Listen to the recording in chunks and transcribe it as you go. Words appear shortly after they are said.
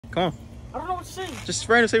Come on. I don't know what to say. Just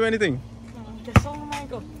random, say anything. Queso and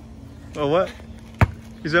mango. Oh, what?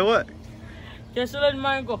 You said what? Queso and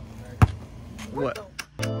mango. What?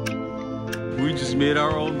 We just made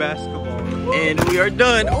our own basketball. And we are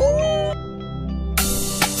done. Ooh!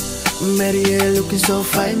 Maria looking so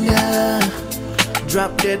fine, yeah.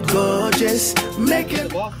 Drop dead gorgeous. Make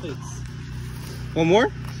it. One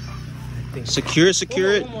more? Secure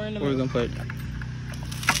it. One more, Where are we gonna put it?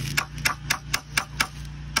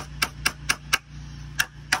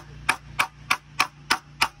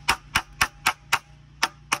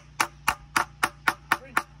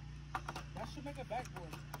 That should make a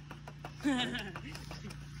backboard.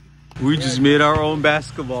 We just made our own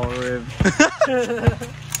basketball rim.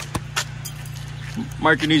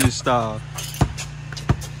 Micronesian style.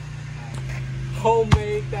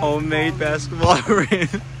 Homemade basketball rim.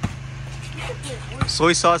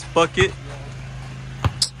 Soy sauce bucket.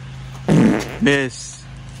 Miss.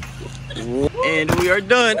 And we are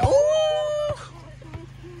done. Ooh!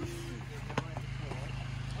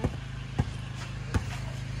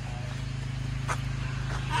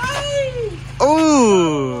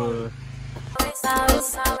 Ooh!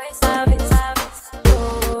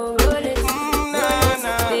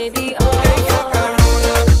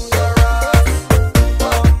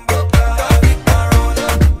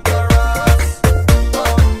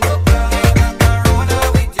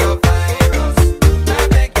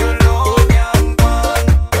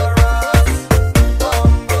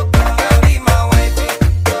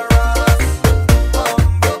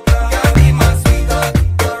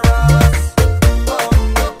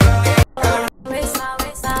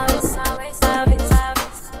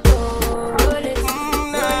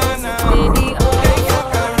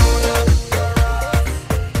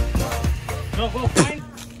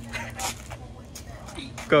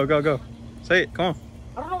 Go. Say it, come on.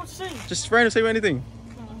 I don't know what to say. Just random, say anything.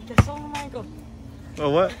 Queso and mango. Oh,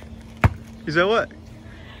 what? You said what?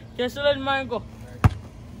 Queso and mango.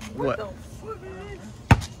 What?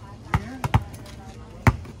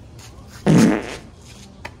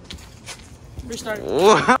 Restart.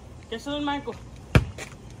 What? Queso and mango.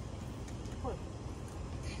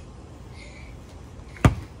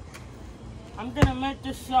 I'm gonna make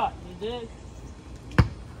this shot, you dig?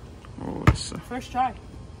 Oh, it's First try.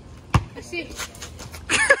 I see.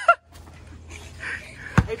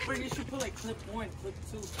 Hey, Brittany, you should put like clip 1, clip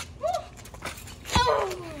 2. Oh,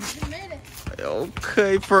 you made it.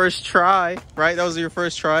 okay, first try. Right? That was your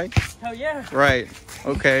first try? Hell yeah. Right.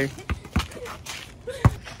 Okay.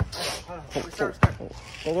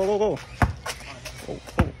 Go.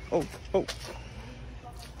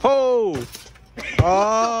 Oh.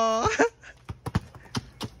 Oh.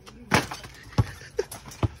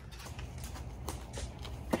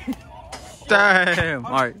 Damn.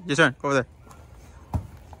 All right, your turn. Go over there.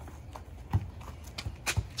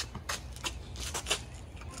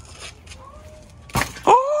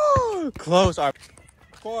 Oh, close. All right.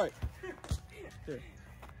 Court.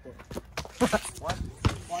 What?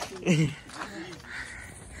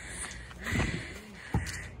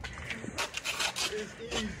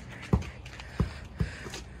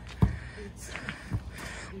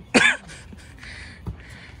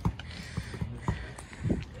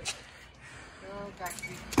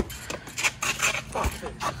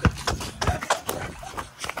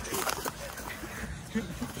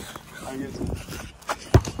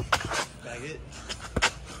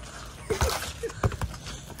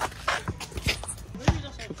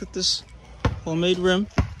 Look at this homemade rim.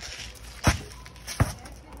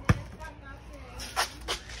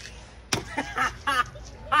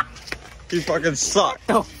 You fucking suck.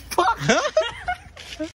 The fuck?